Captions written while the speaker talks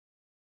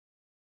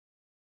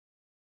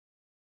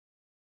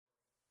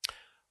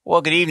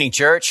Well, good evening,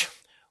 church.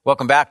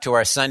 Welcome back to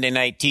our Sunday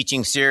night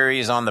teaching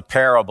series on the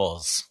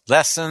parables,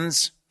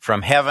 lessons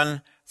from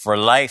heaven for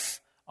life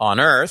on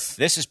earth.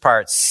 This is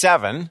part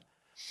 7,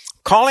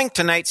 calling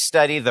tonight's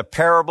study the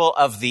parable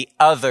of the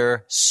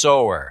other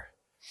sower.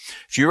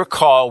 If you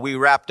recall, we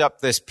wrapped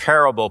up this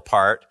parable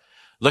part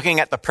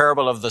looking at the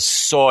parable of the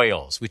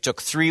soils. We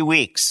took 3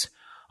 weeks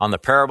on the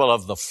parable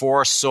of the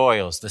 4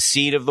 soils, the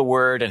seed of the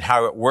word and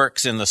how it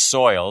works in the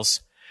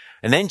soils.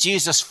 And then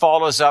Jesus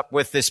follows up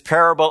with this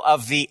parable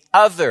of the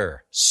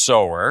other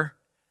sower.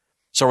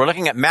 So we're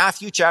looking at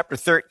Matthew chapter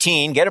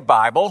 13. Get a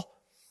Bible.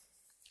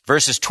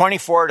 Verses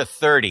 24 to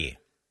 30.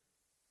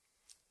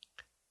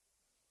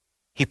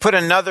 He put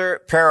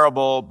another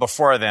parable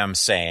before them,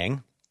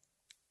 saying,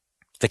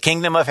 "The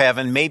kingdom of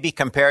heaven may be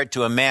compared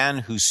to a man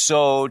who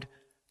sowed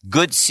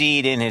good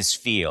seed in his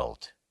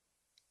field."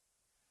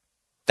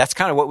 That's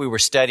kind of what we were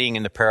studying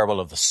in the parable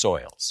of the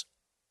soils.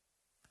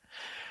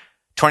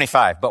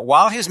 25, "But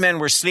while his men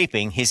were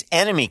sleeping, his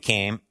enemy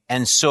came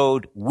and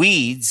sowed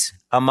weeds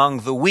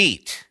among the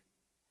wheat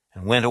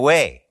and went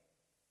away.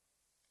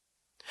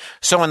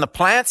 So when the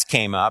plants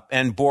came up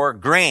and bore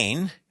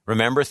grain,"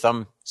 remember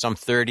some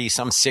 30,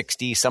 some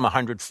 60, some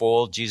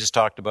 100-fold Jesus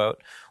talked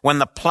about. "When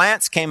the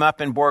plants came up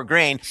and bore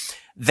grain,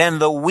 then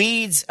the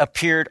weeds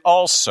appeared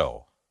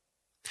also.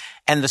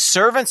 And the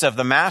servants of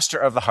the master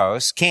of the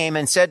house came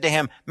and said to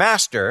him,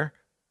 'Master,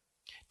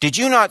 did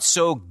you not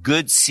sow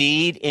good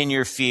seed in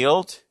your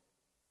field?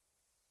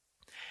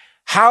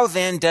 How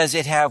then does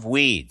it have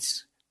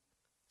weeds?'"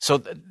 So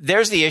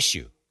there's the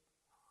issue.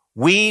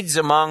 Weeds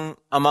among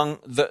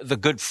the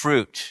good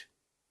fruit.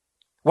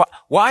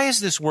 Why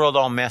is this world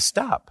all messed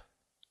up?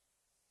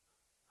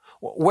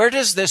 Where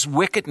does this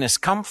wickedness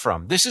come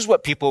from? This is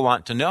what people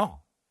want to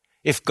know.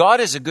 If God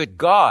is a good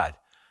God,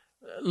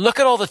 look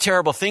at all the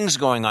terrible things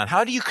going on.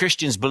 How do you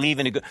Christians believe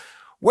in a good...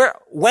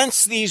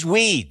 Whence these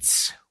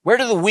weeds? Where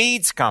do the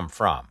weeds come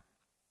from?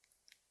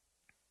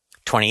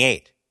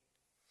 28.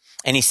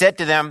 "And he said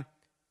to them,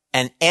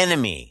 'An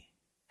enemy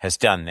has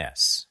done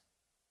this.'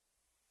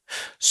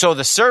 So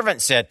the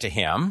servant said to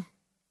him,"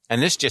 and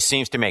this just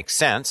seems to make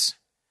sense,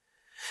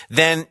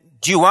 "'Then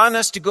do you want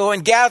us to go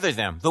and gather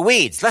them, the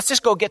weeds? Let's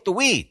just go get the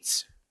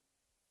weeds.'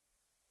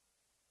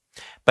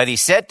 But he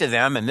said to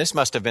them," and this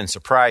must have been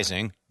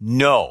surprising,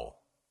 "No,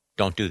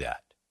 don't do that.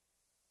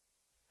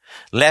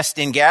 Lest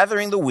in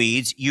gathering the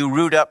weeds, you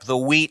root up the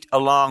wheat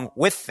along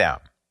with them."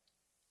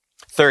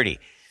 30,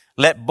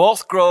 "Let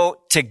both grow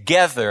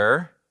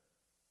together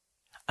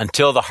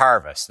until the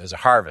harvest." There's a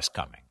harvest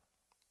coming.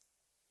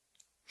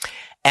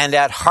 "And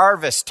at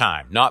harvest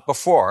time," not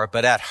before,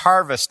 but at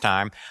harvest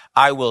time,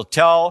 "I will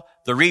tell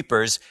the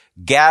reapers,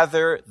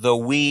 gather the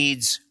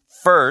weeds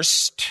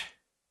first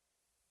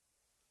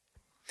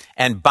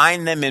and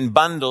bind them in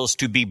bundles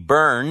to be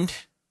burned,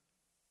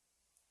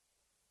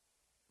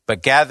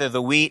 but gather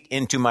the wheat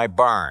into my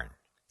barn."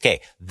 Okay,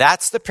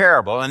 that's the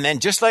parable. And then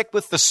just like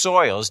with the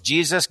soils,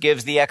 Jesus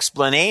gives the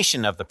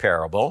explanation of the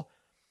parable,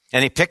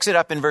 and he picks it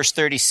up in verse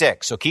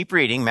 36. So keep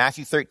reading,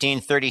 Matthew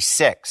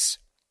 13:36.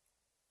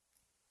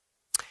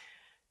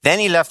 "Then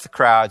he left the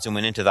crowds and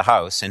went into the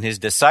house, and his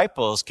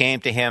disciples came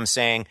to him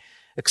saying,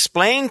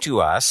 'Explain to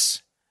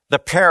us the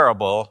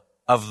parable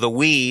of the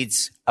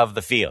weeds of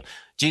the field.'"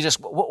 Jesus,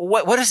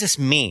 what does this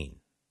mean?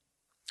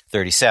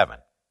 37.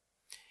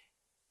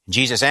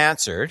 Jesus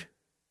answered,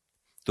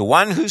 "The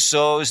one who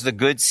sows the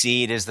good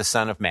seed is the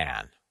Son of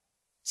Man."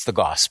 It's the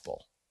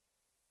gospel.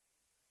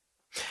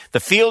 "The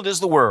field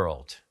is the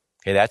world."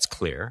 Okay, that's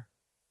clear.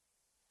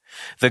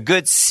 "The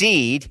good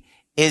seed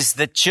is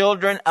the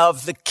children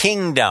of the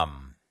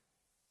kingdom."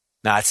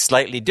 Now, it's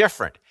slightly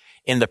different.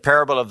 In the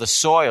parable of the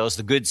soils,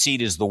 the good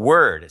seed is the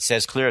word. It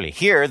says clearly.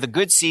 Here, the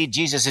good seed,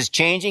 Jesus is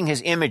changing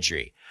his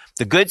imagery.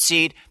 The good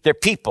seed, they're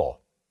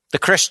people, the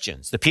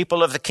Christians, the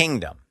people of the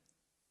kingdom.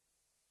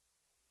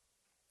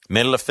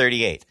 Middle of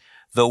 38.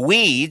 "The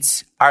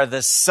weeds are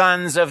the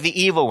sons of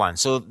the evil one."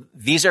 So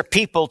these are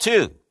people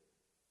too.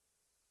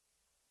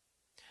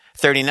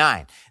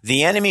 39.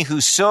 "The enemy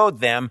who sowed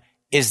them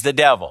is the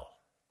devil."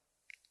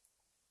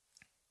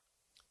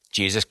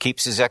 Jesus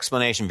keeps his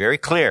explanation very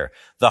clear.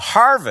 "The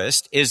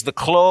harvest is the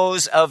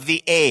close of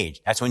the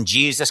age." That's when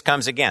Jesus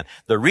comes again.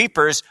 "The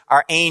reapers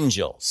are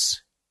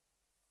angels."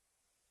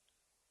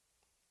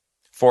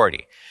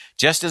 40.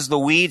 "Just as the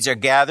weeds are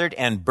gathered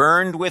and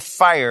burned with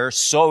fire,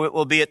 so it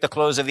will be at the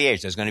close of the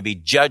age." There's going to be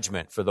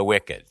judgment for the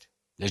wicked.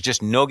 There's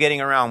just no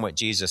getting around what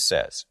Jesus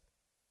says.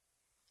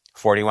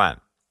 41.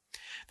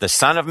 "The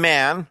Son of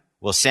Man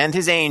will send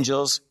his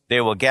angels.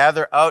 They will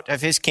gather out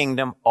of his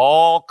kingdom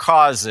all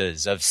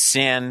causes of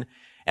sin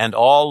and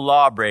all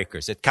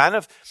lawbreakers." It kind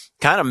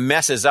of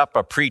messes up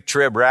a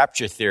pre-trib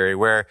rapture theory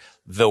where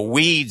the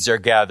weeds are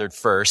gathered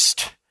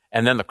first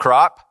and then the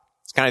crop.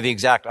 It's kind of the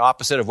exact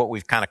opposite of what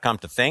we've kind of come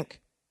to think.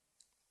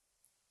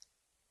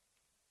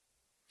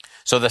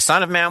 "So the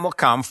Son of Man will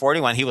come,"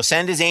 41, "he will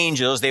send his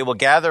angels. They will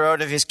gather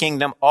out of his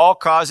kingdom all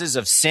causes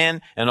of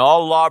sin and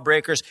all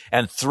lawbreakers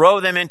and throw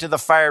them into the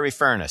fiery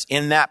furnace.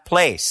 In that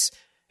place,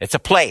 it's a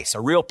place,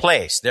 a real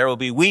place, there will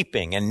be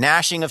weeping and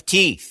gnashing of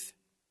teeth.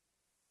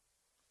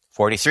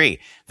 43.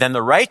 Then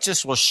the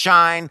righteous will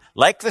shine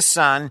like the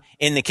sun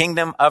in the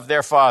kingdom of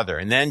their Father.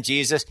 And then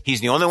Jesus,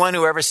 he's the only one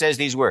who ever says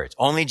these words.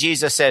 Only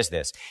Jesus says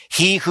this.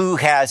 He who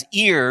has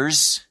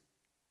ears,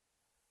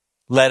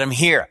 let him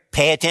hear.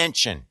 Pay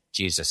attention,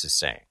 Jesus is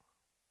saying.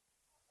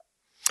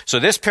 So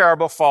this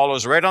parable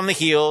follows right on the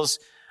heels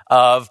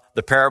of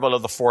the parable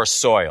of the four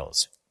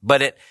soils.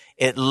 But it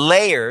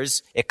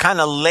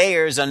kind of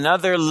layers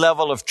another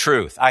level of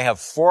truth. I have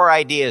 4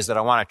 ideas that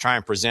I want to try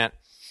and present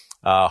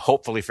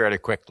hopefully fairly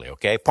quickly,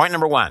 okay? Point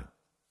number 1.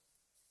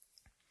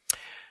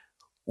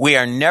 We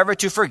are never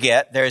to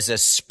forget there's a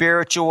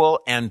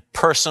spiritual and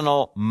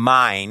personal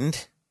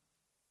mind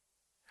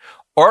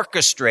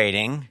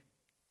orchestrating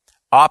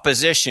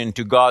opposition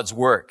to God's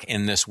work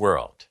in this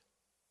world.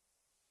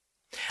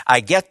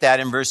 I get that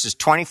in verses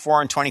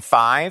 24 and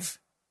 25.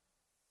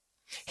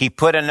 He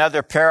put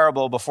another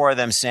parable before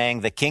them,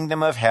 saying, the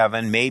kingdom of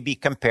heaven may be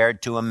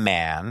compared to a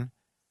man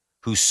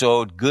who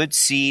sowed good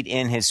seed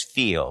in his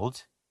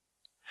field.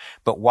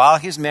 But while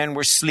his men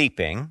were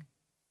sleeping,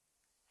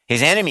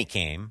 his enemy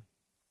came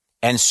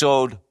and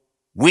sowed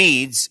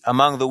weeds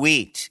among the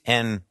wheat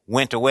and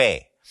went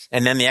away.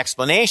 And then the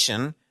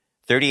explanation,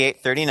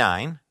 38,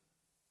 39,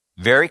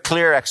 very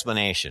clear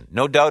explanation,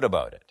 no doubt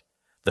about it.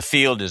 The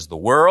field is the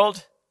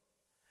world.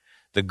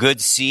 The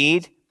good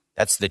seed,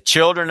 that's the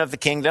children of the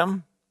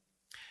kingdom.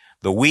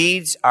 The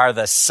weeds are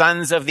the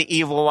sons of the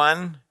evil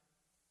one.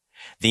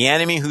 The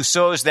enemy who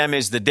sows them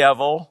is the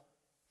devil.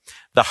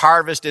 The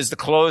harvest is the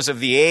close of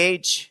the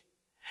age,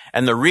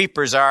 and the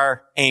reapers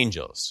are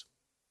angels.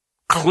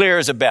 Clear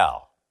as a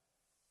bell.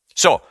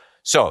 So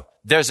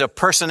there's a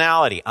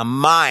personality, a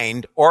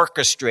mind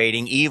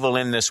orchestrating evil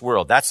in this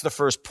world. That's the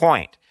first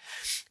point.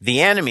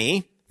 The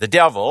enemy, the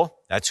devil,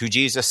 that's who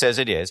Jesus says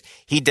it is,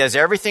 he does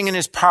everything in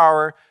his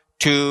power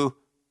to,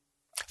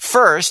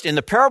 first, in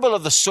the parable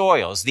of the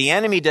soils, the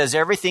enemy does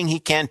everything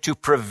he can to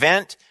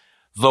prevent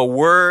the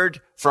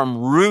word from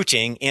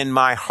rooting in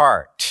my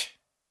heart.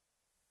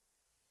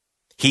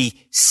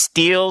 He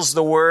steals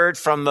the word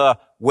from the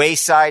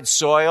wayside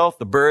soil.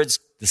 The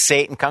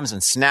Satan comes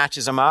and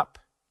snatches them up.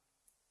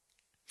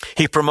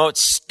 He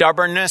promotes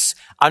stubbornness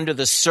under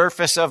the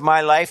surface of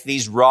my life,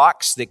 these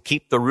rocks that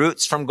keep the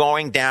roots from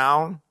going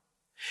down.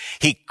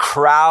 He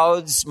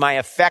crowds my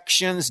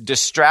affections,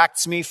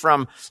 distracts me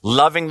from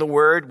loving the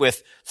word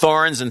with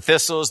thorns and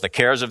thistles, the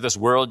cares of this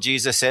world,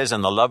 Jesus says,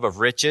 and the love of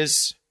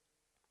riches.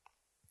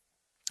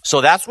 So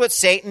that's what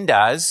Satan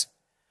does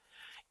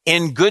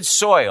in good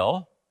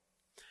soil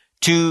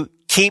to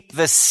keep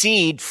the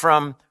seed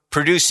from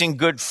producing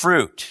good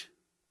fruit.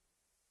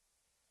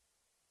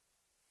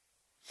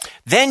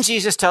 Then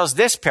Jesus tells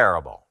this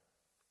parable.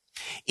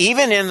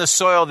 Even in the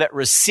soil that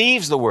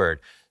receives the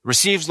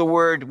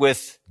word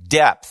with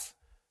depth.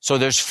 So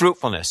there's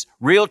fruitfulness,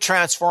 real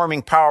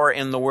transforming power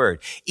in the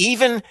word.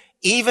 Even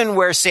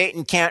where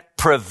Satan can't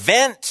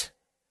prevent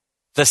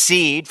the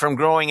seed from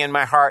growing in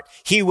my heart,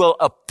 he will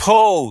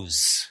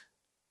oppose.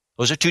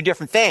 Those are 2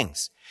 different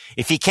things.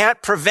 If he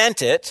can't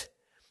prevent it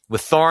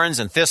with thorns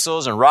and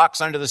thistles and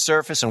rocks under the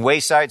surface and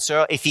wayside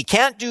soil, if he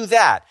can't do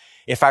that,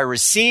 if I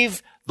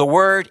receive the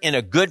word in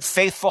a good,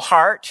 faithful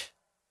heart,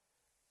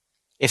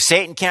 if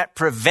Satan can't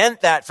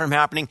prevent that from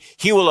happening,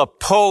 he will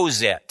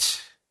oppose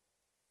it.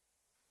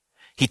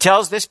 He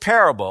tells this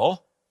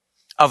parable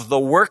of the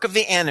work of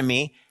the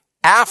enemy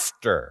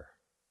after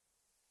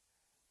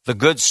the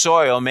good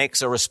soil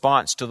makes a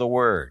response to the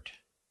word.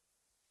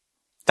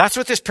 That's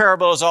what this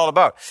parable is all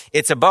about.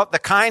 It's about the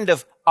kind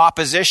of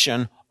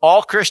opposition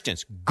all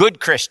Christians, good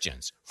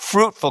Christians,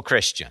 fruitful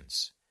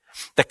Christians,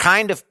 the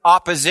kind of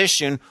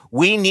opposition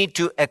we need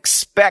to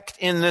expect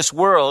in this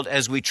world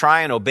as we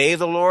try and obey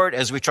the Lord,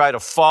 as we try to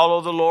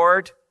follow the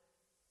Lord.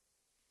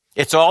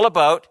 It's all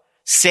about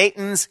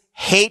Satan's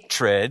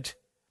hatred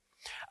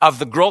of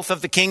the growth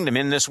of the kingdom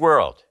in this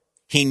world.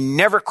 He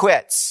never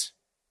quits.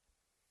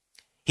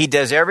 He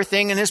does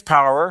everything in his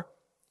power,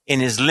 in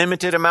his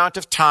limited amount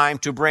of time,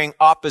 to bring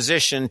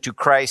opposition to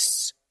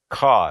Christ's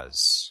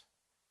cause.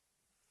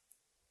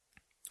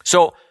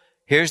 So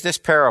here's this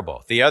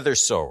parable, the other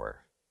sower.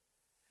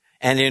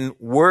 And in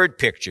word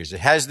pictures, it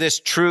has this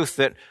truth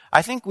that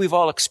I think we've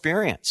all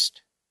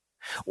experienced.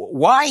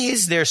 Why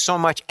is there so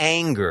much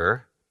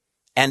anger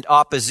and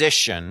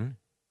opposition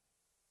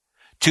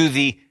to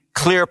the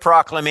clear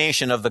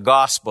proclamation of the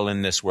gospel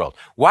in this world?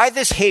 Why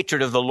this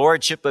hatred of the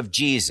lordship of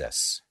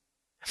Jesus?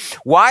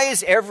 Why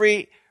is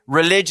every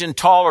religion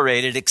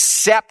tolerated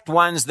except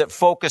ones that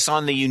focus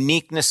on the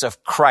uniqueness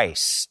of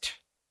Christ?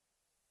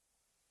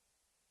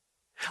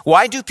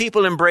 Why do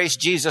people embrace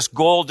Jesus'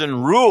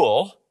 golden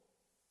rule,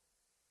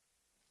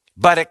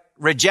 but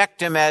reject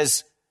him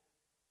as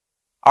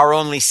our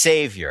only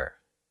Savior?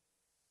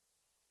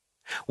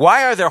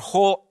 Why are there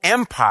whole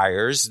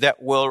empires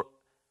that will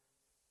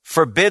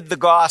forbid the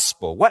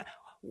gospel?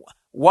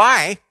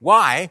 Why,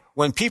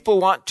 when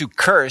people want to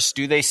curse,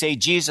 do they say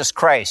Jesus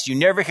Christ? You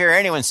never hear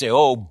anyone say,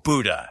 oh,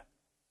 Buddha.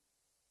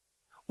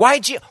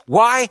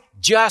 Why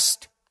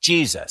just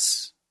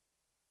Jesus?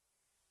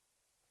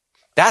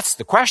 That's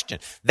the question.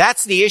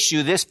 That's the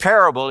issue this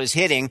parable is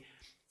hitting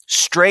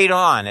straight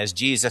on as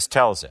Jesus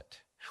tells it.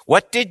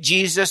 What did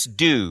Jesus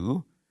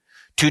do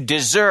to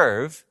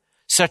deserve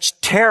such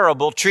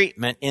terrible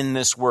treatment in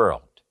this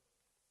world?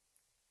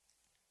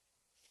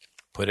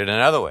 Put it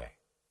another way.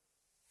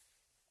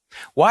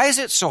 Why is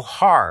it so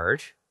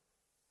hard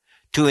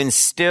to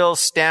instill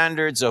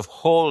standards of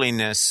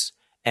holiness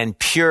and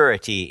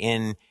purity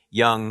in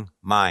young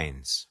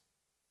minds?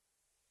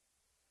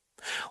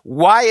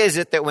 Why is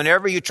it that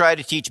whenever you try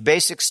to teach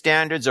basic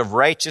standards of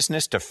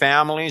righteousness to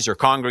families or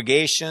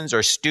congregations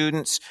or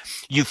students,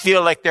 you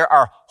feel like there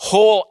are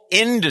whole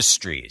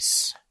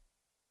industries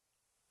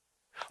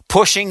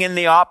pushing in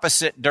the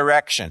opposite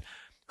direction?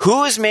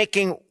 Who is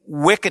making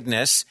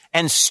wickedness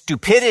and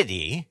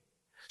stupidity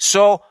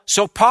so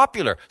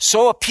popular,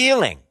 so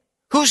appealing?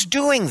 Who's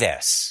doing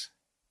this?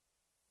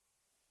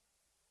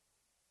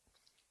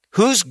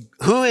 Who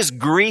is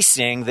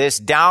greasing this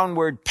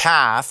downward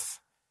path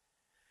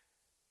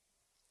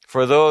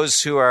for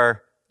those who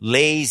are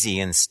lazy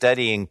in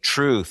studying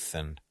truth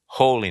and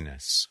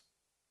holiness?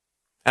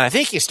 And I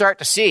think you start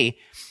to see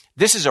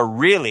this is a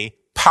really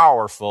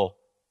powerful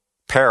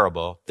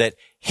parable that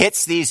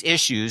hits these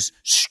issues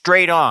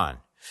straight on.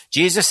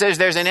 Jesus says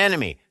there's an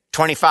enemy.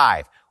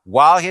 25.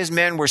 While his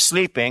men were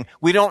sleeping,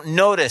 we don't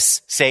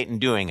notice Satan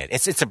doing it.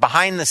 It's a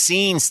behind the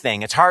scenes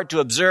thing. It's hard to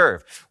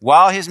observe.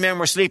 While his men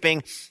were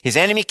sleeping, his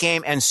enemy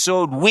came and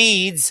sowed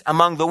weeds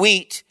among the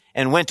wheat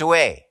and went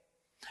away.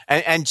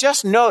 And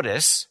just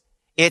notice,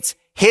 it's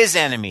his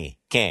enemy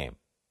came.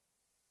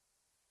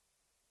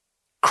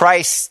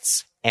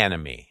 Christ's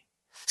enemy.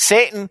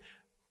 Satan,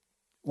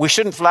 we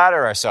shouldn't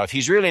flatter ourselves.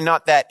 He's really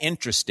not that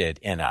interested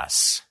in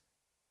us.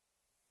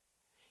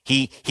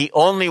 He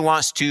only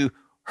wants to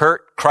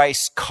hurt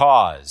Christ's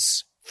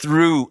cause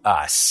through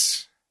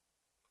us.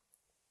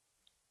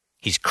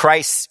 He's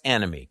Christ's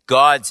enemy,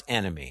 God's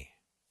enemy.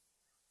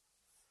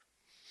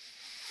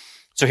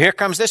 So here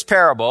comes this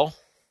parable,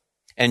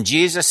 and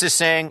Jesus is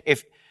saying,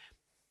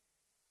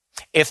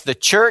 if the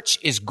church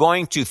is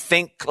going to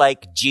think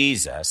like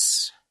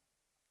Jesus,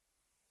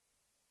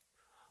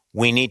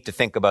 we need to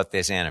think about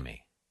this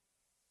enemy.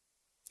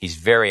 He's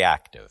very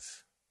active.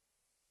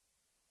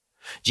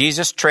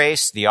 Jesus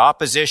traced the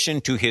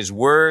opposition to his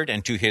word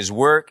and to his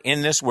work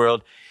in this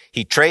world.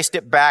 He traced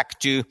it back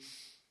to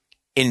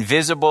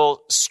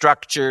invisible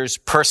structures,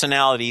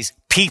 personalities,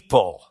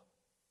 people,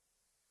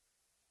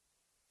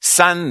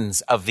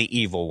 sons of the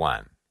evil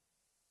one.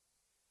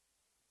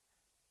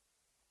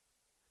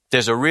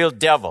 There's a real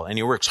devil, and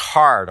he works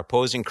hard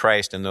opposing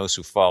Christ and those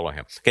who follow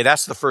him. Okay,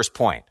 that's the first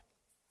point.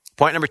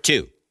 Point number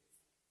 2.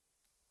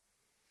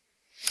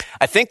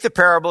 I think the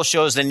parable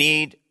shows the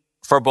need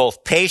for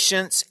both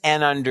patience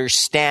and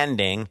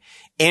understanding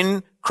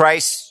in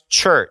Christ's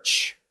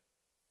church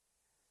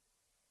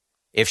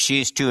if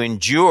she's to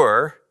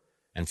endure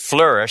and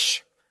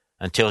flourish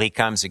until he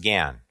comes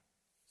again.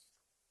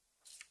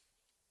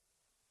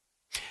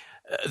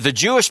 The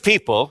Jewish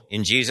people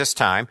in Jesus'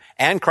 time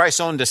and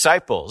Christ's own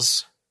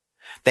disciples,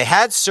 they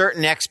had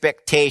certain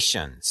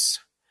expectations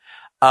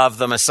of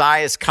the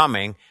Messiah's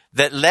coming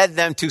that led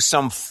them to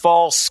some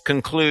false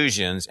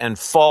conclusions and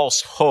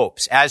false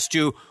hopes as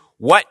to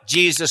what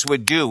Jesus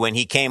would do when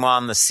he came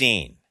on the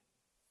scene.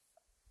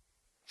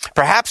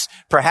 Perhaps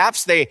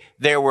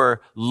they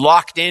were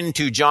locked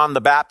into John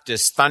the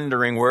Baptist's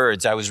thundering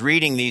words. I was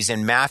reading these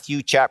in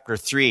Matthew chapter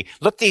 3.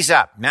 Look these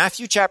up.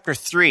 Matthew chapter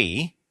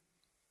 3,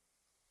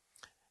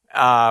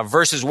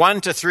 verses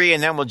 1 to 3,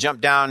 and then we'll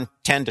jump down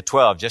 10 to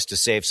 12 just to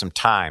save some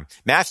time.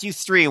 Matthew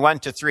 3, 1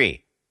 to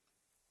 3.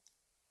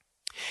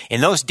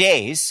 In those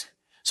days,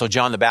 so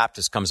John the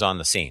Baptist comes on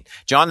the scene.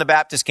 John the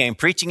Baptist came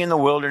preaching in the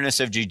wilderness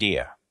of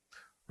Judea.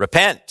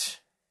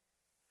 Repent,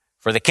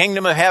 for the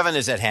kingdom of heaven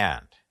is at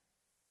hand.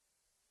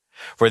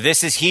 For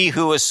this is he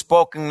who was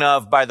spoken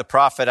of by the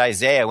prophet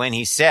Isaiah when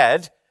he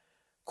said,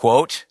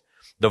 quote,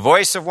 the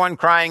voice of one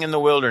crying in the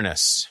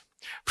wilderness,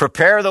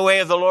 prepare the way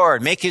of the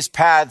Lord, make his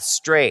paths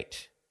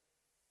straight.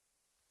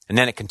 And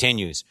then it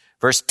continues,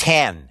 verse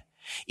 10,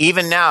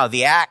 even now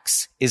the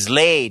axe is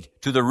laid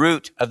to the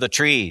root of the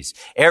trees.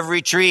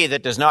 Every tree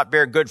that does not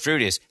bear good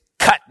fruit is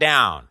cut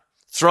down,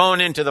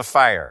 thrown into the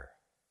fire.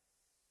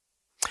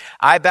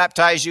 I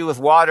baptize you with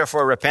water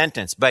for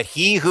repentance, but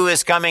he who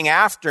is coming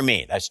after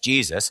me, that's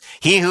Jesus,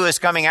 he who is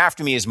coming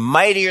after me is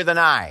mightier than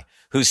I,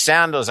 whose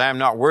sandals I am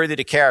not worthy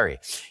to carry.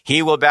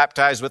 He will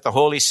baptize with the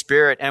Holy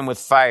Spirit and with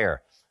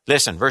fire.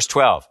 Listen, verse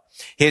 12.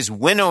 His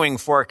winnowing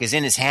fork is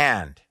in his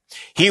hand.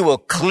 He will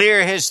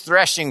clear his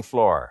threshing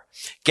floor,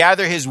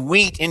 gather his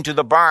wheat into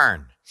the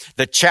barn.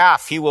 The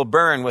chaff he will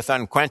burn with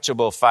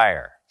unquenchable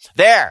fire.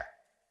 There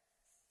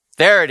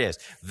it is.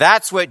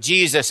 That's what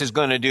Jesus is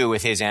going to do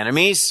with his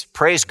enemies.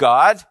 Praise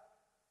God.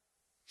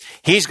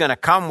 He's going to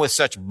come with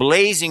such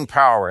blazing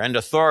power and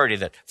authority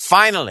that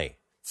finally,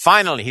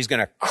 he's going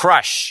to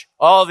crush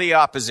all the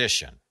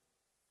opposition.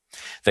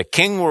 The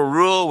king will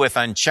rule with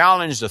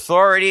unchallenged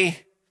authority.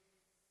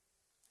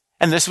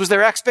 And this was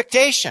their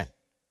expectation.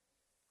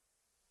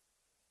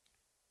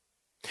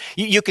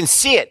 You can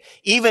see it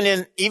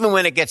even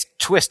when it gets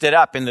twisted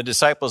up in the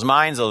disciples'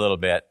 minds a little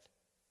bit.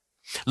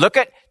 Look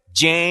at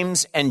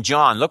James and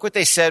John. Look what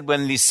they said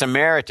when these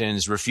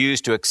Samaritans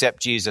refused to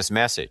accept Jesus'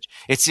 message.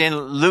 It's in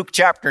Luke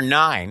chapter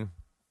 9,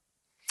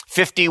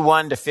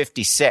 51 to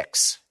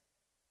 56.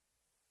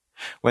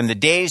 When the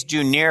days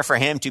drew near for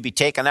him to be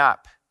taken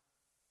up,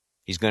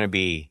 he's going to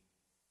be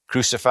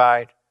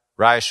crucified,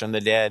 rise from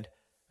the dead,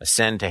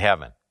 ascend to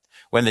heaven.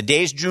 When the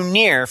days drew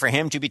near for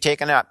him to be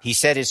taken up, he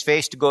set his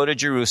face to go to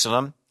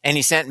Jerusalem, and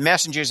he sent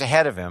messengers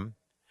ahead of him,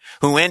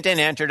 who went and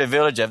entered a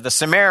village of the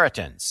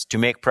Samaritans to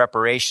make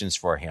preparations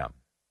for him.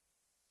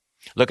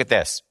 Look at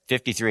this,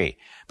 53.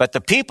 But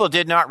the people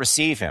did not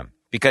receive him,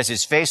 because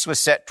his face was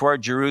set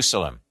toward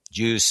Jerusalem.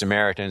 Jews,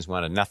 Samaritans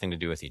wanted nothing to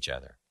do with each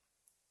other.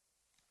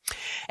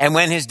 And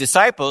when his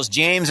disciples,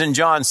 James and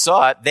John,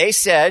 saw it, they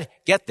said,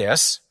 get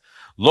this,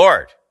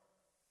 Lord,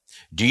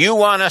 do you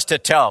want us to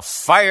tell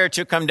fire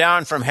to come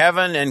down from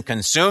heaven and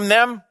consume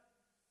them?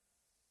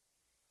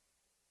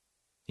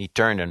 He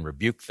turned and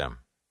rebuked them.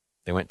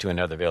 They went to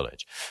another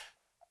village.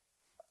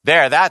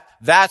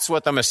 That's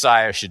what the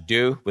Messiah should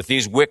do with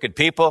these wicked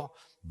people.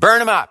 Burn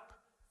them up.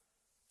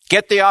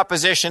 Get the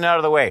opposition out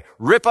of the way.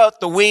 Rip out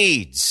the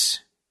weeds.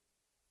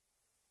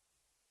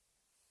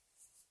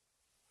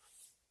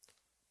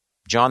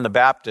 John the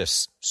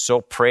Baptist,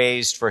 so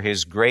praised for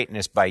his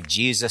greatness by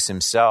Jesus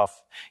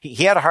himself,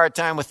 he had a hard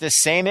time with this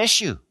same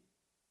issue.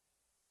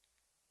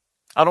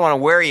 I don't want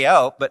to wear you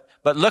out, but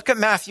look at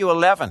Matthew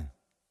 11,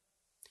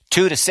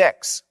 2 to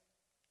 6.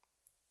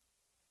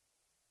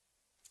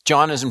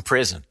 John is in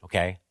prison,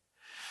 okay?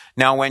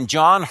 Now, when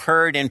John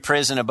heard in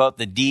prison about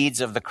the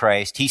deeds of the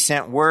Christ, he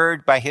sent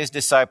word by his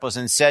disciples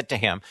and said to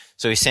him,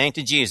 so he's saying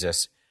to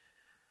Jesus,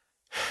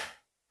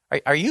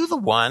 are you the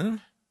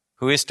one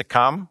who is to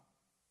come?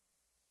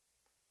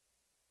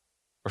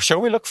 Or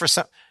shall we look for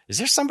is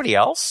there somebody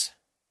else?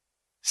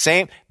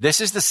 This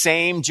is the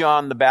same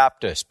John the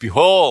Baptist.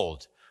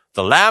 Behold,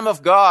 the Lamb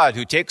of God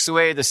who takes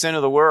away the sin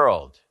of the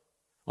world.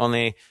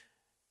 Only,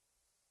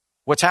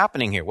 what's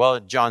happening here? Well,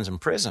 John's in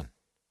prison.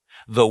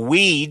 The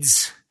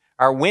weeds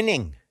are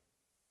winning.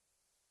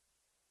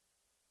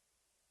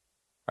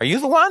 Are you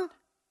the one?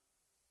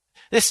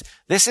 This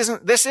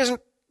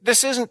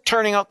isn't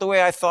turning out the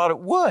way I thought it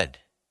would.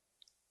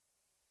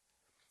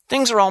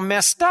 Things are all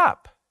messed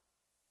up.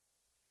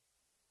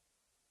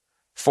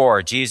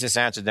 4, Jesus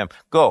answered them,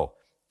 go,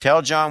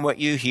 tell John what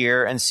you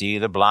hear and see.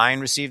 The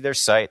blind receive their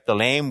sight, the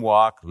lame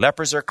walk,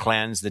 lepers are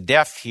cleansed, the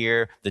deaf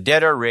hear, the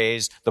dead are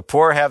raised, the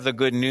poor have the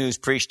good news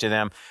preached to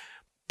them.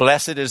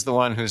 Blessed is the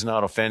one who's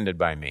not offended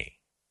by me.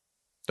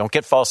 Don't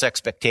get false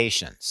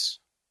expectations.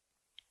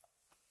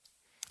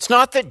 It's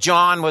not that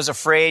John was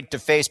afraid to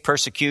face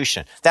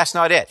persecution. That's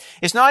not it.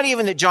 It's not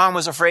even that John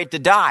was afraid to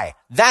die.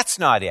 That's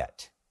not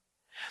it.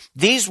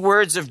 These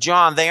words of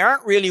John, they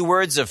aren't really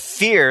words of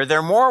fear.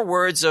 They're more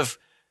words of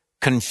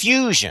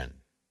confusion.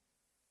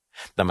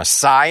 The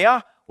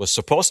Messiah was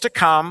supposed to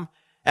come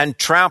and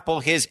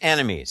trample his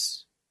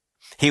enemies.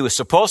 He was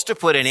supposed to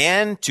put an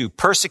end to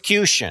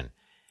persecution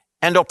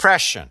and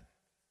oppression.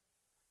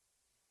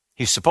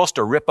 He's supposed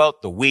to rip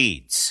out the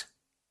weeds.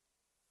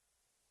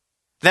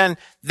 Then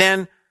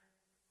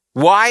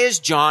why is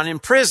John in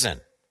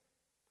prison?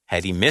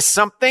 Had he missed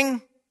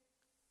something?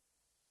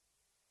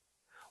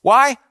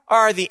 Why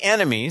are the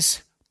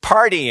enemies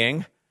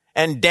partying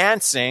and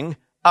dancing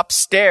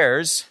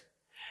upstairs,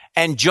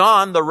 and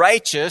John, the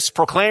righteous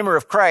proclaimer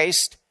of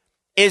Christ,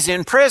 is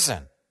in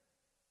prison?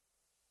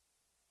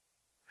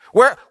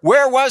 Where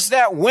was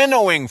that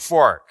winnowing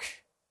fork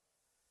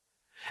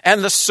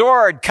and the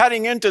sword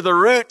cutting into the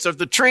roots of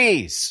the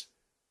trees?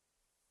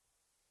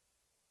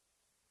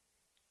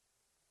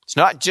 It's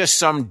not just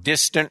some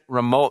distant,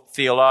 remote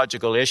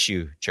theological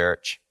issue,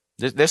 church.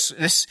 This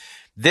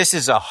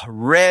is a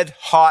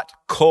red-hot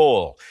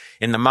coal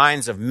in the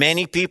minds of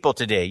many people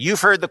today.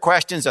 You've heard the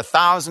questions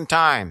 1,000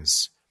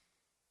 times.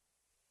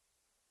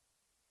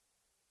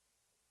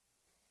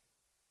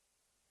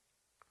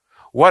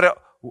 What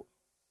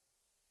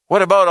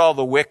about all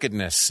the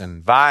wickedness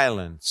and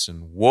violence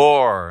and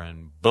war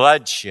and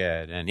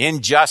bloodshed and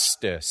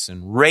injustice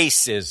and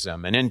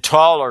racism and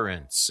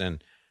intolerance?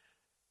 And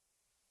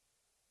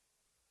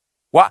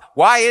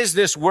why is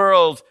this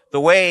world the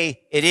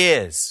way it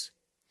is?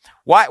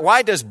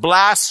 Why does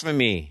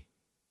blasphemy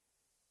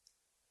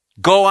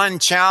go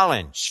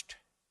unchallenged?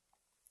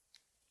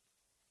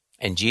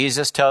 And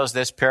Jesus tells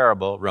this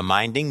parable,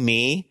 reminding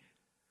me,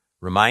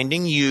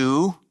 reminding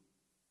you,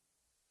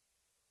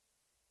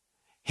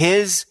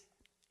 his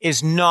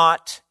is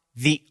not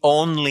the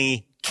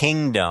only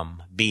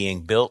kingdom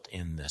being built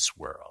in this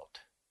world.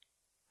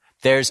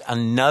 There's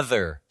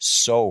another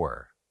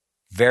sower,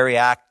 very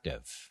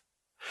active.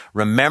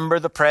 Remember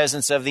the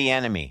presence of the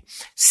enemy.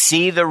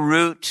 See the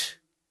root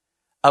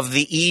of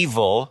the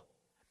evil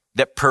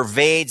that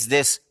pervades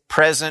this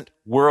present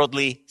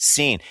worldly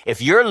scene.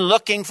 If you're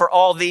looking for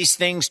all these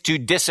things to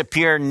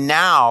disappear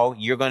now,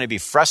 you're going to be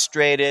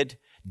frustrated,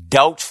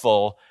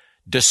 doubtful,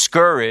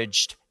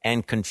 discouraged,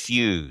 and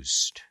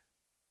confused.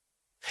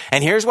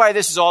 And here's why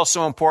this is all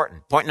so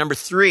important. Point number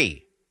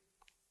 3.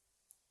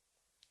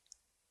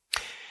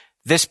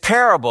 This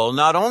parable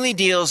not only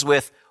deals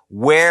with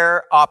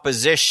where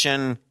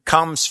opposition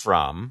comes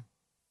from,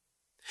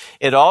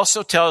 it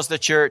also tells the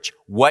church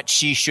what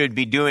she should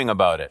be doing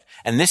about it.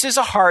 And this is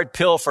a hard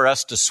pill for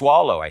us to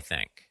swallow, I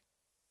think.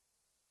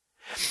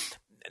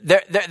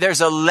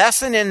 There's a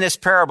lesson in this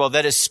parable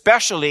that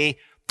especially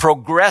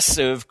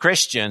progressive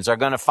Christians are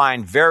going to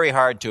find very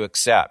hard to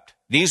accept.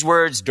 These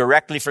words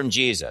directly from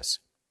Jesus.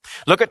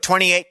 Look at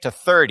 28 to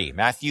 30,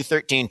 Matthew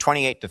 13,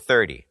 28 to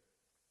 30.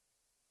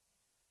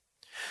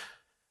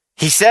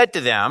 He said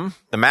to them,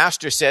 the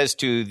master says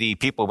to the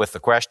people with the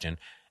question,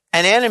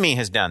 an enemy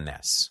has done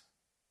this.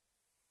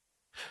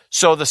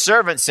 So the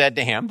servant said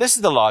to him, this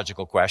is the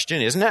logical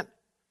question, isn't it?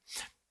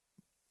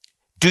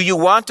 Do you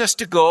want us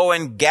to go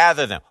and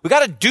gather them? We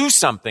got to do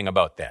something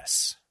about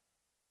this.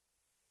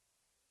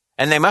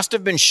 And they must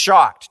have been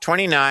shocked.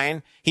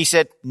 29, he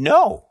said,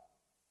 no.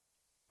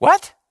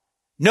 What?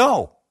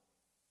 No.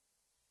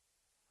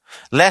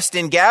 Lest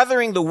in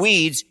gathering the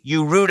weeds,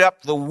 you root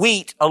up the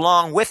wheat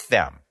along with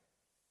them.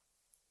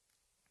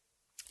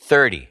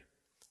 30,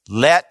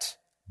 let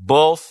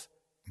both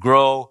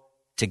grow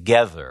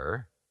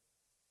together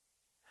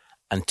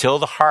until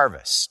the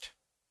harvest.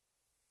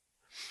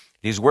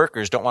 These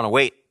workers don't want to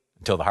wait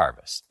until the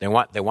harvest. They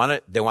want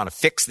to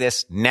fix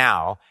this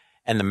now.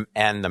 And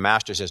the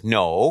master says,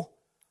 no,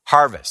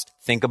 harvest.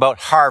 Think about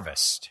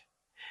harvest.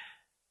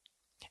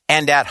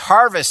 And at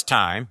harvest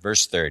time,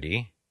 verse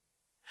 30,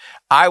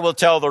 I will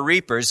tell the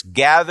reapers,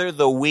 gather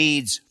the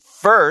weeds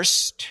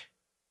first,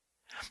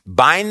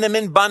 bind them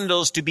in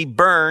bundles to be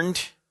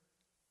burned,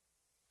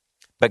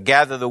 but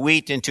gather the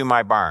wheat into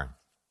my barn.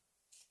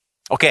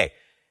 Okay.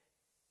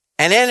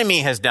 An enemy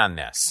has done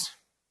this.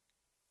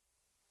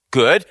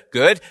 Good.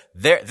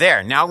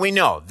 There. Now we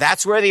know.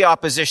 That's where the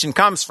opposition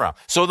comes from.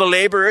 So the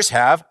laborers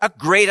have a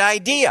great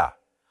idea.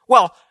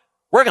 Well,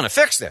 we're going to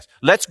fix this.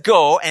 Let's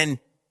go and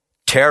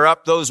tear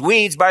up those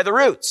weeds by the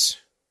roots.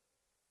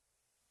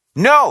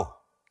 No,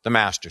 the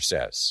master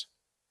says.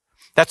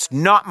 That's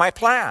not my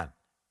plan.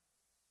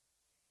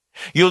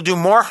 You'll do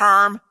more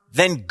harm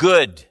than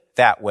good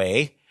that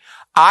way.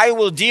 I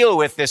will deal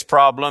with this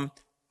problem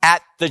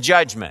at the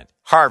judgment,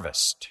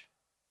 harvest.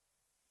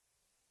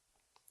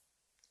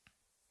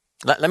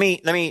 Let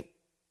me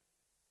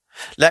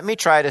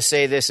try to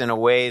say this in a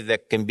way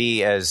that can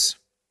be as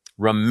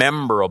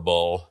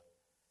rememberable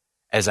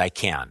as I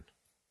can.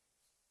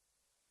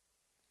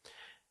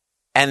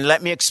 And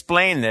let me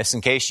explain this in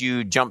case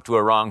you jump to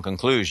a wrong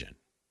conclusion.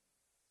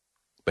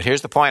 But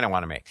here's the point I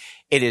want to make.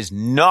 It is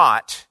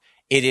not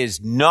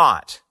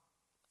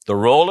the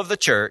role of the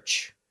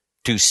church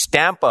to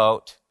stamp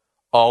out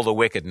all the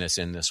wickedness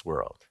in this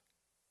world.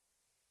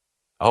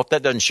 I hope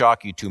that doesn't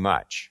shock you too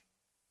much.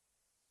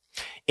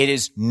 It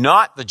is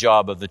not the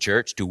job of the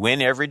church to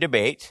win every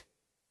debate,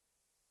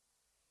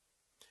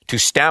 to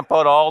stamp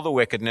out all the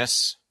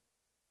wickedness.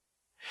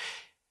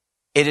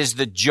 It is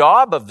the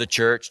job of the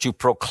church to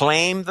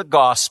proclaim the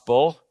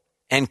gospel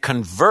and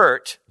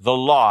convert the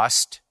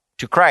lost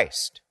to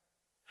Christ.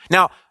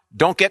 Now,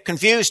 don't get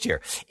confused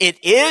here.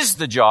 It is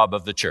the job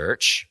of the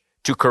church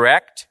to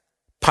correct,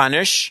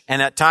 punish,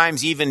 and at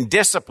times even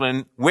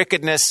discipline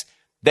wickedness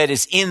that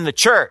is in the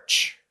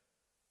church.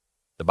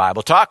 The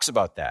Bible talks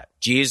about that.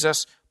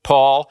 Jesus,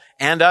 Paul,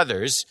 and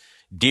others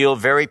deal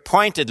very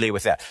pointedly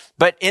with that.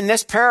 But in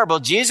this parable,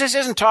 Jesus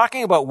isn't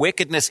talking about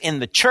wickedness in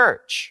the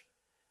church.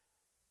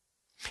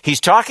 He's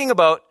talking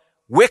about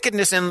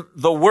wickedness in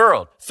the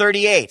world.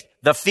 38,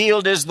 the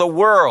field is the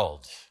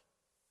world.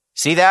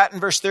 See that in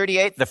verse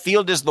 38? The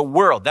field is the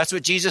world. That's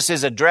what Jesus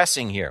is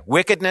addressing here.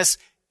 Wickedness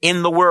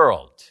in the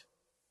world.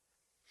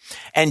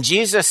 And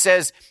Jesus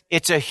says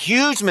it's a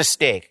huge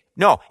mistake.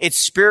 No, it's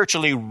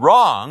spiritually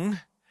wrong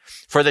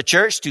for the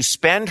church to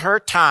spend her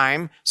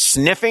time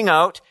sniffing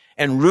out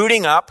and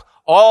rooting up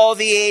all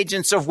the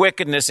agents of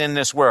wickedness in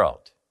this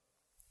world.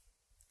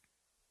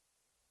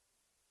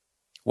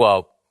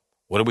 Well,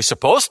 what are we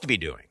supposed to be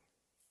doing?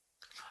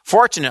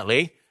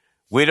 Fortunately,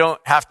 we don't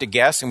have to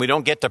guess and we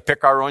don't get to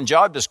pick our own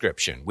job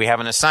description. We have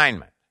an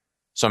assignment.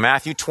 So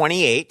Matthew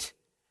 28,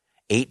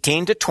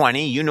 18 to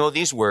 20, you know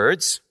these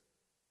words.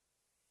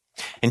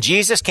 And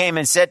Jesus came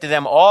and said to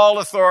them, all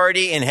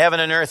authority in heaven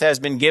and earth has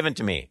been given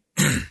to me.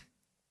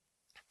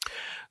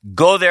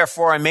 Go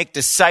therefore and make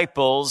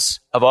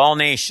disciples of all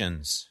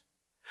nations,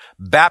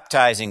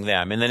 baptizing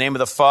them in the name of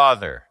the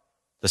Father,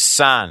 the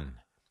Son,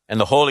 and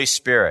the Holy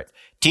Spirit,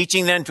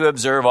 teaching them to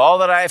observe all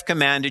that I have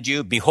commanded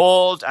you.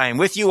 Behold, I am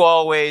with you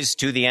always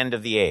to the end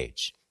of the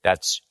age.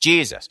 That's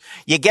Jesus.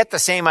 You get the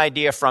same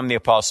idea from the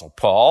Apostle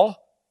Paul.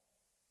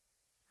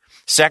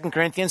 2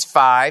 Corinthians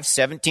 5,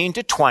 17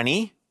 to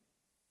 20.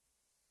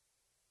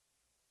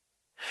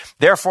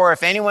 Therefore,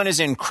 if anyone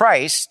is in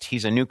Christ,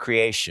 he's a new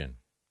creation.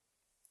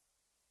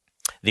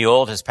 The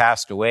old has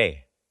passed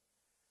away.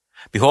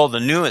 Behold, the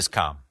new has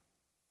come.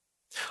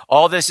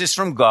 All this is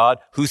from God,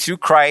 who through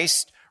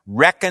Christ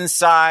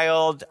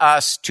reconciled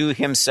us to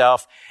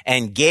himself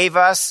and gave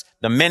us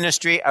the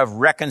ministry of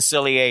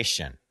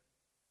reconciliation.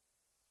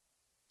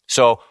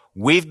 So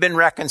we've been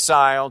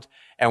reconciled,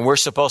 and we're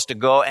supposed to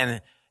go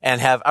and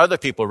have other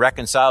people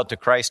reconciled to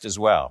Christ as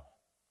well.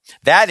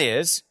 That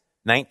is,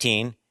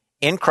 19,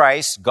 in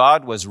Christ,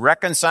 God was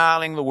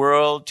reconciling the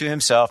world to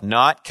himself,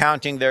 not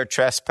counting their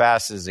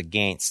trespasses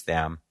against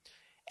them,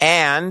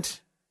 and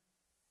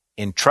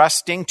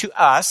entrusting to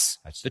us,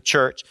 that's the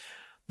church,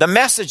 the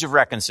message of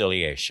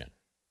reconciliation.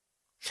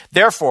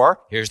 Therefore,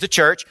 here's the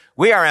church,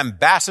 we are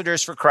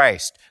ambassadors for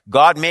Christ,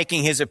 God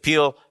making his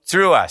appeal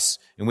through us.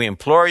 And we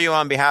implore you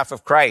on behalf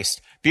of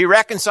Christ, be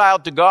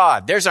reconciled to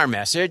God. There's our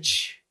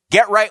message.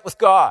 Get right with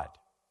God.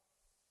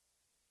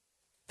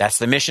 That's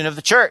the mission of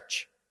the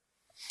church.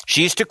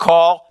 She's to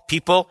call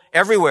people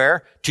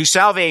everywhere to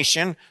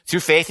salvation through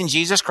faith in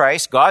Jesus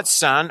Christ, God's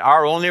Son,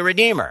 our only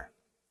Redeemer.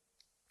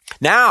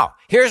 Now,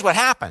 here's what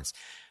happens.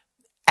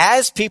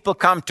 As people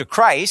come to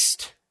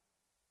Christ,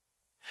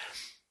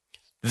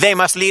 they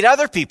must lead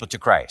other people to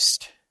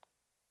Christ.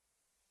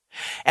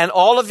 And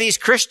all of these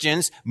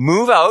Christians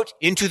move out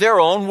into their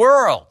own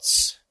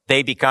worlds.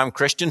 They become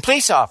Christian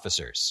police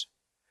officers,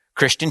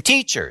 Christian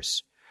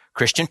teachers,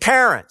 Christian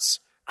parents,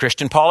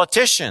 Christian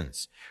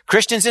politicians,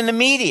 Christians in the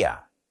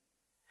media.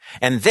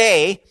 And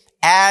they,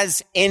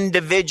 as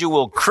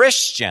individual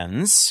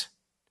Christians,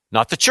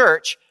 not the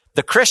church,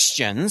 the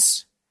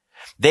Christians,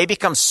 they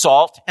become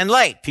salt and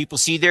light. People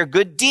see their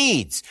good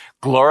deeds,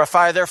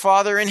 glorify their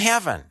Father in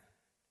heaven.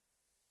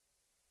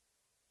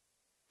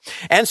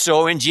 And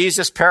so in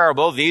Jesus'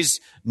 parable, these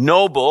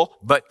noble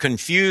but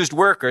confused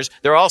workers,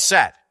 they're all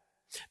set.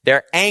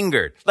 They're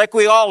angered, like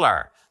we all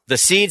are. The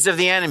seeds of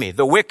the enemy,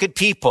 the wicked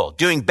people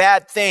doing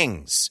bad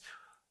things,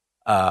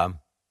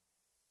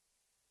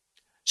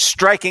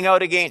 striking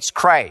out against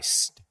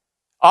Christ,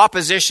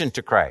 opposition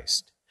to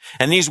Christ.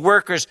 And these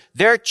workers,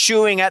 they're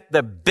chewing at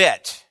the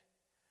bit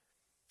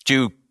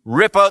to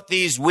rip out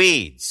these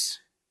weeds.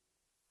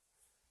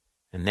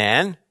 And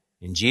then,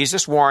 in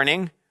Jesus'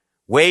 warning,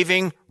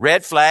 waving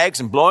red flags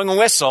and blowing a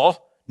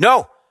whistle,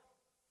 no,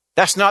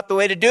 that's not the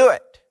way to do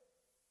it.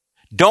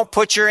 Don't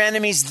put your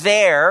enemies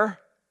there.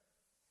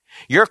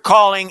 Your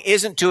calling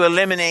isn't to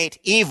eliminate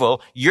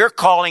evil. Your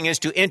calling is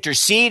to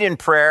intercede in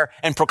prayer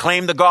and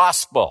proclaim the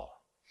gospel,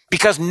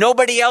 because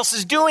nobody else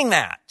is doing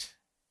that.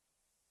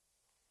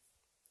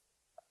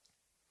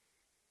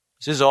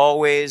 This is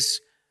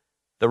always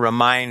the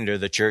reminder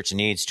the church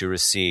needs to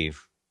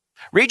receive.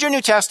 Read your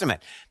New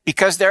Testament,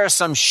 because there are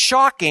some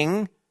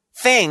shocking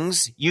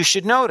things you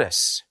should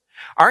notice.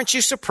 Aren't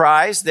you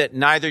surprised that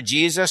neither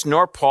Jesus,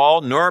 nor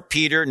Paul, nor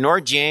Peter,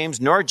 nor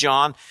James, nor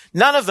John,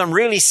 none of them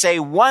really say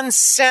one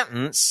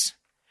sentence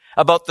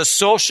about the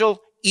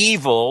social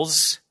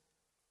evils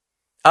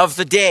of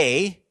the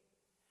day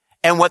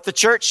and what the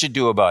church should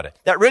do about it?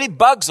 That really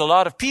bugs a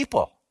lot of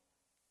people.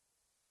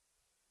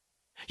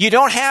 You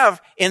don't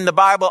have in the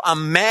Bible a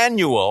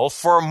manual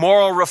for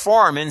moral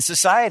reform in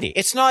society.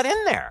 It's not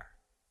in there.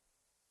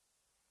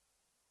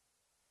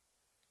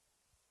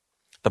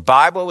 The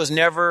Bible was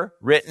never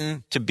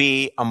written to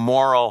be a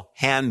moral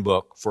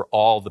handbook for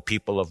all the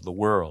people of the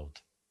world,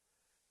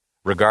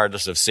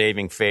 regardless of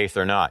saving faith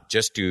or not,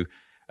 just to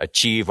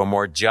achieve a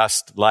more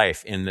just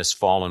life in this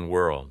fallen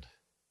world.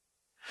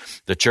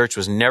 The church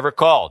was never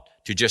called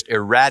to just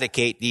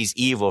eradicate these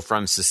evil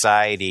from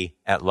society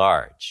at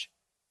large.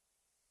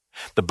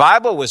 The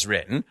Bible was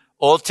written,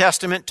 Old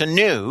Testament to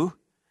New,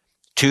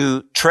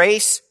 to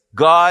trace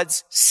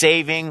God's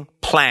saving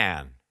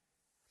plan.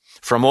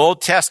 From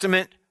Old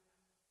Testament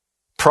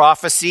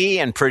prophecy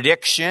and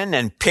prediction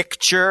and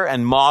picture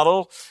and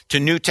model to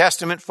New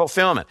Testament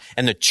fulfillment.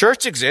 And the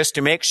church exists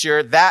to make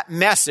sure that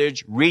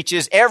message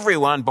reaches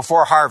everyone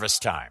before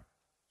harvest time.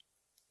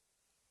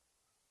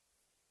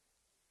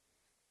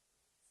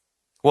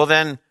 Well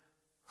then,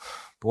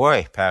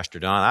 boy, Pastor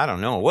Don, I don't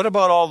know. What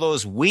about all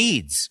those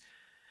weeds?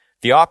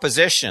 The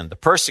opposition, the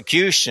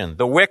persecution,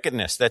 the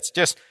wickedness that's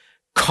just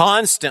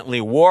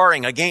constantly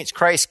warring against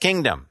Christ's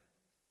kingdom.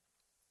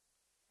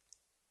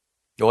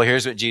 Well,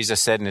 here's what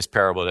Jesus said in his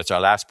parable. That's our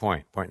last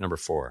point, point number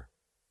 4.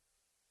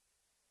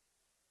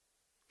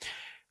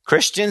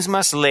 Christians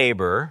must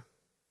labor,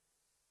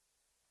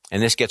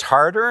 and this gets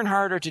harder and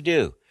harder to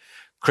do.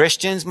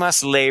 Christians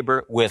must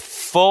labor with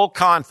full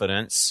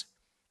confidence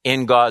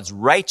in God's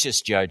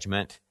righteous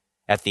judgment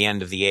at the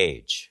end of the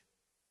age.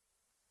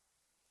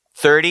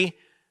 30,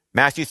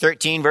 Matthew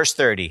 13, verse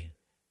 30.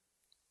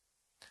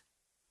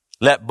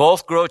 Let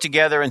both grow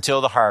together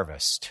until the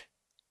harvest.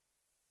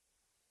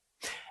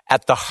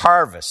 At the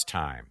harvest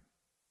time,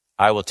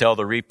 I will tell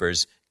the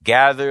reapers,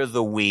 gather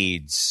the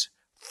weeds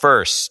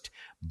first,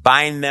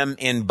 bind them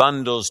in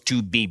bundles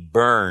to be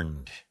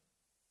burned.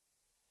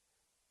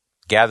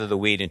 Gather the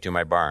wheat into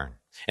my barn.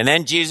 And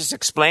then Jesus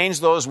explains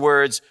those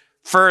words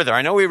further.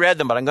 I know we read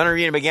them, but I'm going to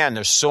read them again.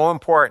 They're so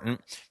important.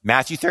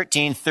 Matthew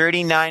 13,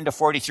 39 to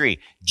 43.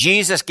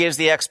 Jesus gives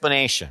the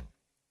explanation.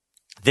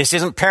 This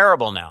isn't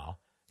parable now.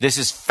 This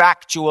is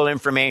factual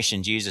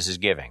information Jesus is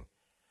giving.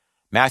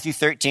 Matthew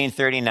 13,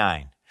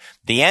 39.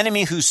 The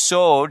enemy who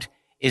sowed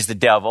is the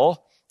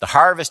devil. The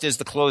harvest is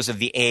the close of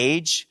the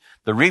age.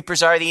 The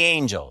reapers are the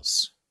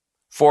angels.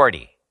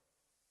 40.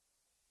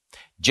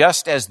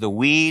 Just as the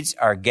weeds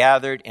are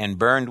gathered and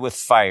burned with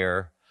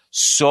fire,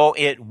 so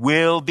it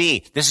will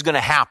be. This is going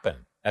to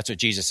happen. That's what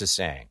Jesus is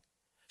saying.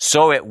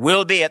 So it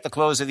will be at the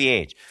close of the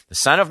age. The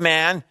Son of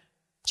Man,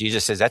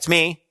 Jesus says, that's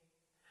me.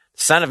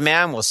 The Son of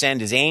Man will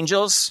send his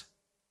angels.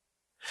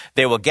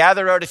 They will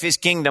gather out of his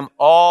kingdom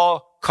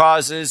all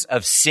causes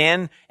of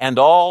sin and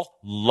all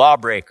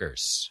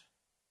lawbreakers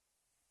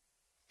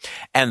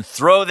and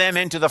throw them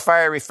into the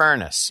fiery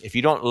furnace. If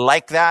you don't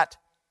like that,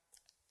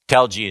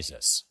 tell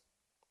Jesus.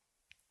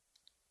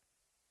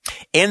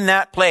 In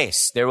that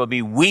place, there will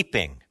be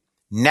weeping,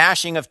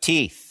 gnashing of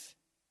teeth.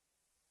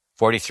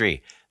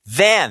 43.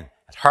 Then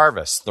at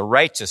harvest, the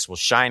righteous will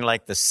shine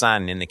like the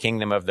sun in the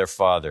kingdom of their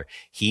Father.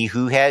 He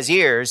who has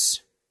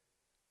ears,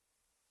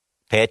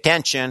 pay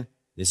attention.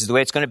 This is the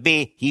way it's going to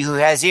be. He who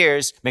has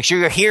ears, make sure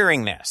you're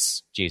hearing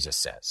this, Jesus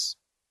says.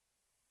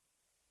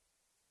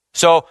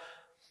 So,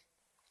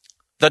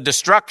 the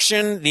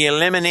destruction, the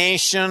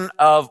elimination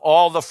of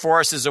all the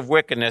forces of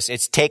wickedness,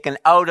 it's taken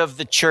out of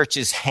the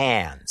church's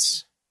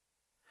hands.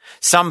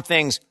 Some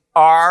things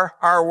are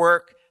our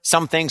work.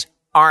 Some things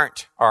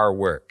aren't our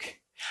work.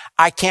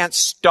 I can't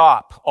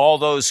stop all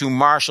those who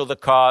marshal the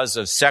cause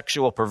of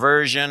sexual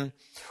perversion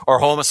or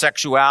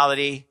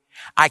homosexuality.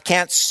 I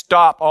can't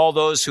stop all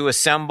those who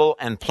assemble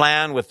and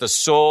plan with the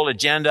sole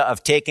agenda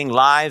of taking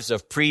lives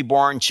of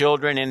preborn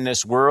children in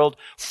this world,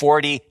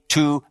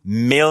 42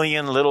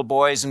 million little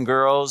boys and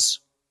girls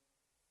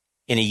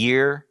in a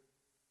year,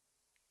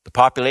 the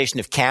population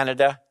of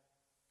Canada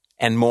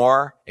and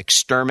more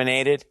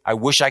exterminated. I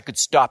wish I could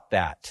stop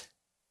that.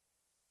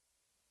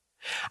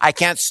 I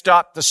can't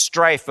stop the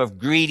strife of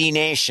greedy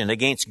nation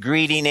against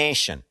greedy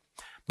nation.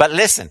 But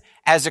listen,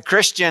 as a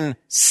Christian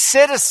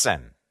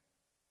citizen,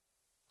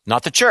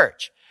 not the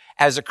church,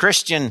 as a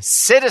Christian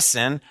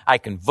citizen, I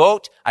can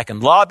vote, I can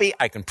lobby,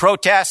 I can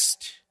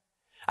protest,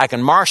 I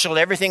can marshal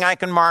everything I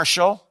can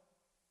marshal,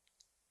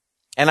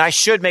 and I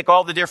should make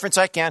all the difference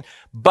I can.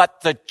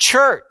 But the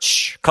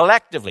church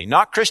collectively,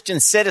 not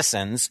Christian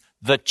citizens,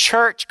 the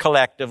church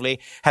collectively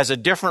has a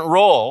different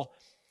role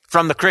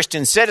from the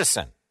Christian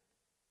citizen.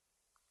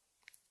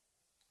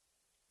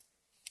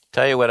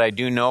 Tell you what I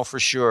do know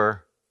for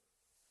sure,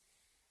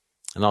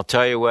 and I'll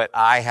tell you what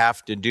I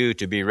have to do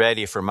to be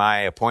ready for my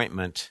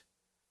appointment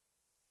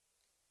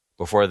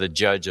before the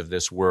judge of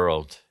this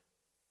world.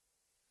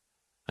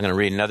 I'm going to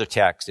read another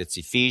text. It's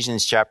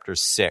Ephesians chapter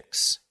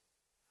 6.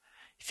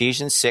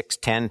 Ephesians 6,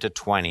 10 to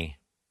 20.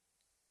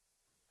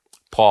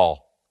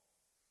 Paul,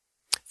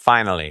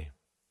 finally,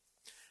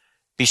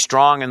 be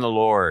strong in the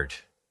Lord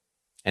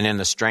and in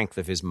the strength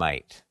of his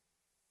might.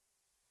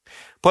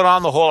 Put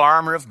on the whole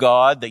armor of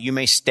God that you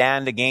may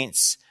stand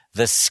against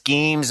the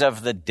schemes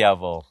of the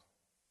devil.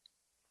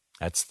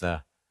 That's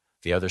the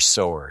other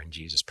sower in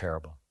Jesus'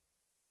 parable.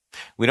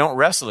 We don't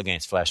wrestle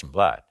against flesh and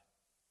blood,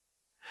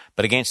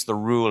 but against the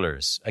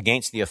rulers,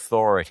 against the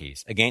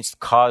authorities, against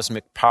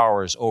cosmic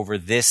powers over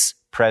this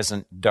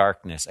present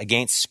darkness,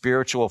 against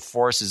spiritual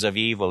forces of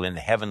evil in the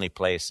heavenly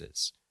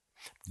places.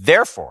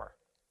 Therefore,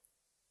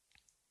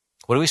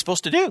 what are we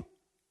supposed to do?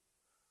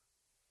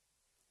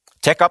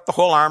 Take up the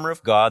whole armor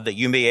of God that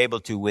you may be able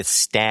to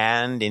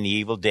withstand in the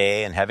evil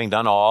day, and having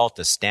done all,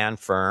 to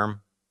stand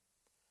firm.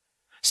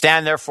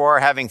 Stand therefore,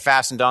 having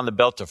fastened on the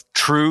belt of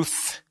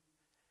truth,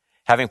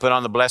 having put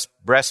on the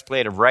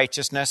breastplate of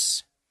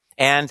righteousness,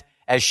 and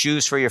as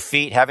shoes for your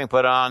feet, having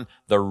put on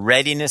the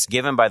readiness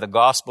given by the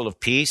gospel of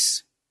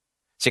peace.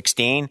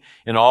 16,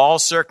 in all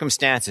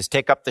circumstances,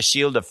 take up the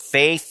shield of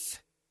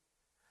faith.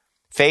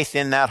 Faith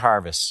in that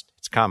harvest.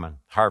 It's coming.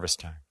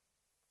 Harvest time.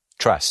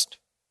 Trust.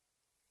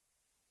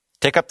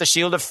 Take up the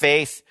shield of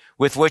faith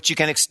with which you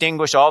can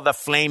extinguish all the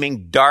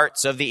flaming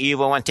darts of the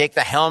evil one. Take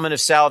the helmet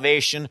of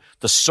salvation,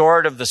 the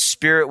sword of the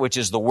Spirit, which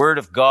is the word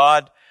of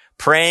God,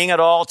 praying at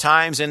all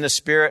times in the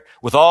Spirit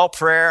with all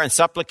prayer and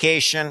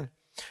supplication.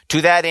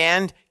 To that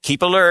end,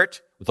 keep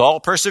alert with all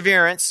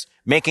perseverance,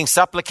 making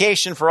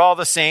supplication for all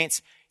the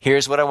saints.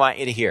 Here's what I want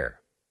you to hear.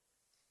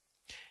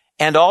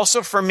 And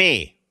also for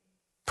me,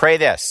 pray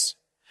this,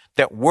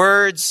 that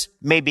words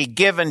may be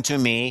given to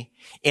me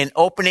in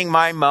opening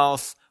my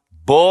mouth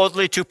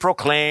boldly to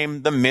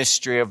proclaim the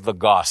mystery of the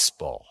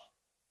gospel,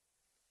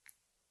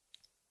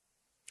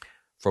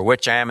 for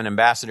which I am an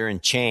ambassador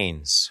in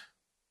chains,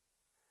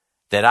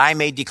 that I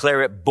may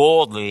declare it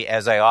boldly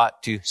as I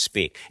ought to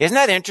speak. Isn't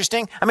that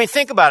interesting? I mean,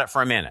 think about it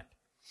for a minute.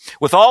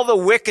 With all the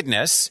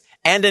wickedness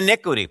and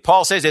iniquity,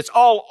 Paul says it's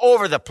all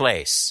over the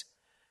place.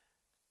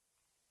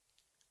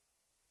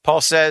 Paul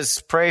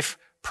says,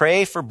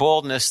 pray for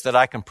boldness that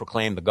I can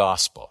proclaim the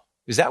gospel.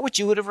 Is that what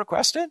you would have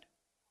requested?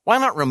 Why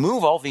not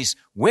remove all these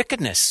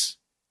wickedness?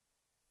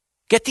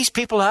 Get these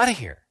people out of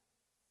here.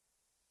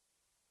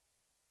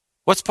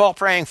 What's Paul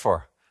praying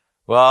for?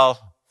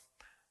 Well,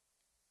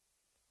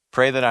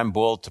 pray that I'm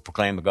bold to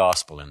proclaim the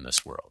gospel in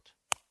this world.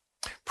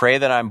 Pray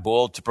that I'm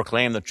bold to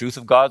proclaim the truth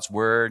of God's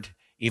word,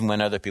 even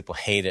when other people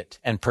hate it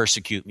and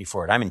persecute me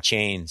for it. I'm in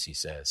chains, he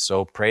says.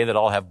 So pray that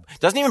I'll have,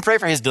 doesn't even pray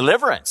for his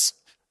deliverance.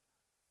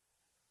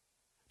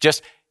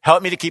 Just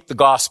help me to keep the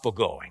gospel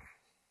going.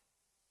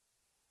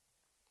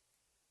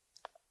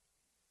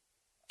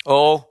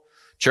 Oh,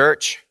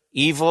 church,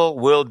 evil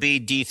will be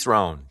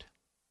dethroned.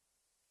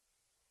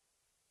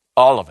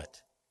 All of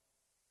it.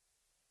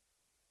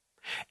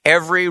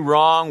 Every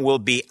wrong will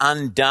be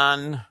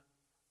undone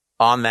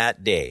on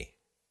that day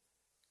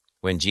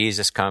when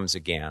Jesus comes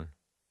again.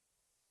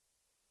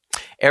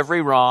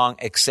 Every wrong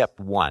except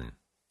one.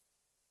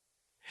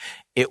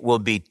 It will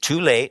be too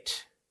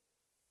late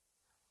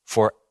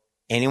for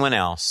anyone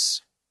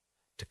else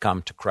to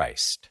come to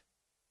Christ.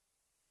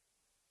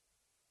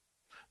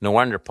 No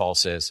wonder Paul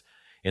says,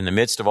 in the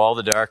midst of all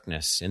the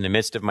darkness, in the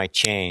midst of my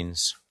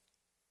chains,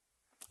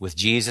 with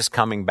Jesus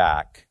coming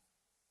back,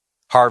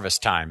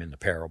 harvest time in the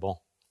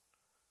parable,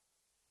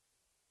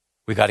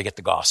 we got to get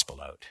the gospel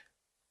out.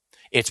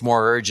 It's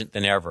more urgent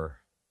than ever.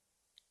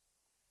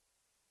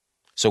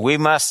 So we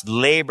must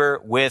labor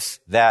with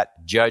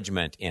that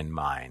judgment in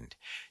mind.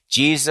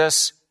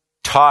 Jesus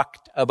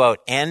talked about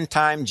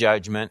end-time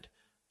judgment.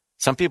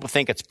 Some people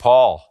think it's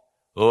Paul.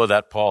 Oh,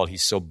 that Paul,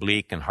 he's so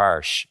bleak and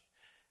harsh.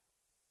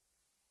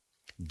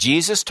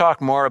 Jesus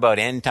talked more about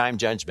end-time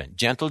judgment.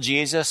 Gentle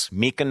Jesus,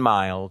 meek and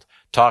mild,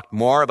 talked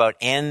more about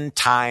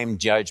end-time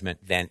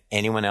judgment than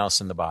anyone else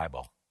in the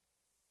Bible.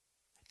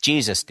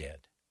 Jesus did.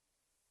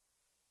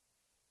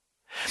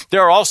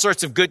 There are all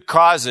sorts of good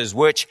causes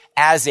which,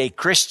 as a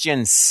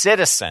Christian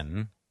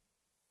citizen,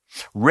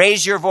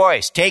 raise your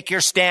voice, take your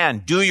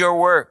stand, do your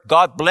work.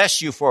 God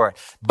bless you for it.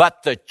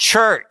 But the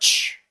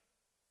church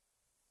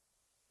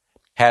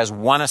has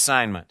one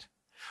assignment.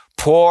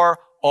 Pour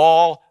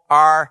all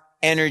our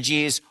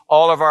energies,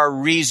 all of our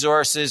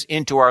resources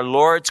into our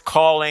Lord's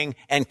calling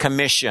and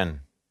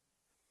commission.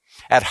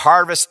 At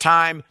harvest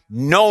time,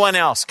 no one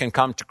else can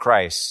come to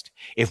Christ.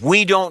 If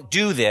we don't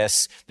do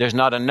this, there's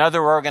not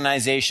another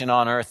organization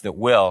on earth that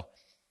will.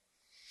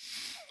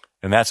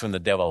 And that's when the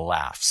devil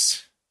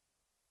laughs.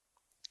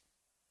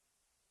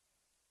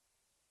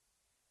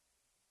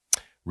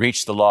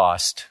 Reach the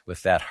lost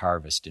with that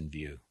harvest in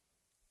view.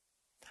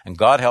 And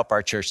God help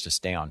our church to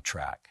stay on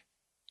track.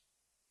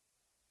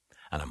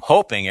 And I'm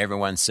hoping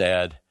everyone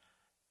said,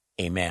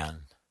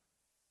 amen.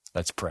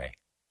 Let's pray.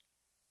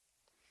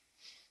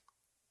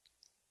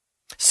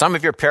 Some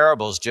of your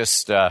parables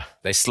just,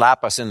 they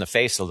slap us in the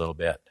face a little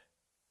bit.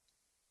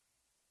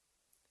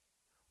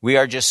 We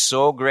are just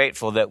so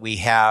grateful that we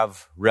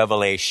have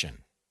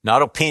revelation,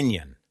 not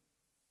opinion,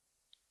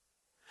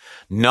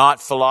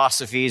 not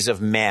philosophies of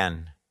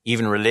men,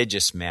 even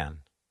religious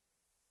men.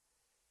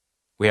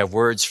 We have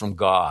words from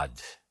God.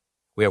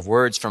 We have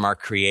words from our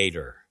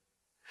Creator.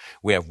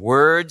 We have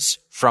words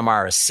from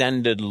our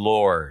ascended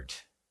Lord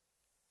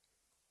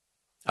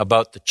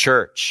about the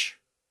church,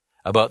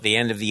 about the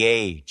end of the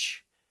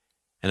age,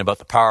 and about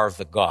the power of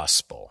the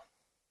gospel.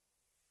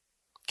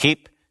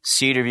 Keep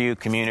Cedarview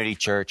Community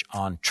Church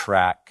on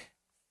track.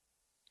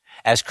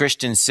 As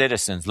Christian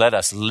citizens, let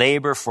us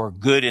labor for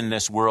good in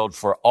this world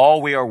for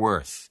all we are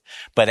worth.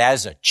 But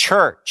as a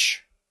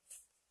church,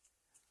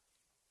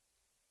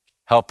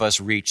 help us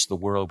reach the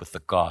world with the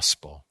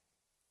gospel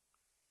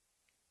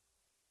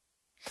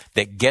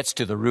that gets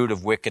to the root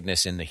of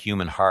wickedness in the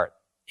human heart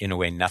in a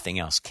way nothing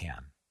else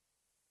can.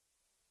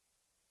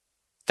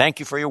 Thank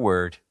you for your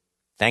word.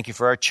 Thank you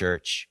for our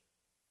church.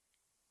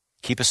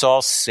 Keep us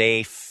all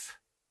safe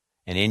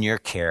and in your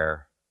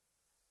care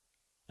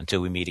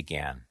until we meet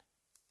again.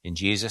 In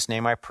Jesus'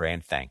 name I pray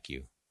and thank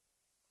you.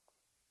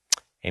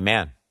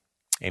 Amen.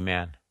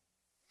 Amen.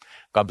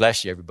 God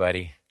bless you,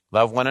 everybody.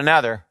 Love one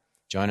another.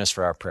 Join us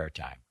for our prayer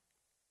time.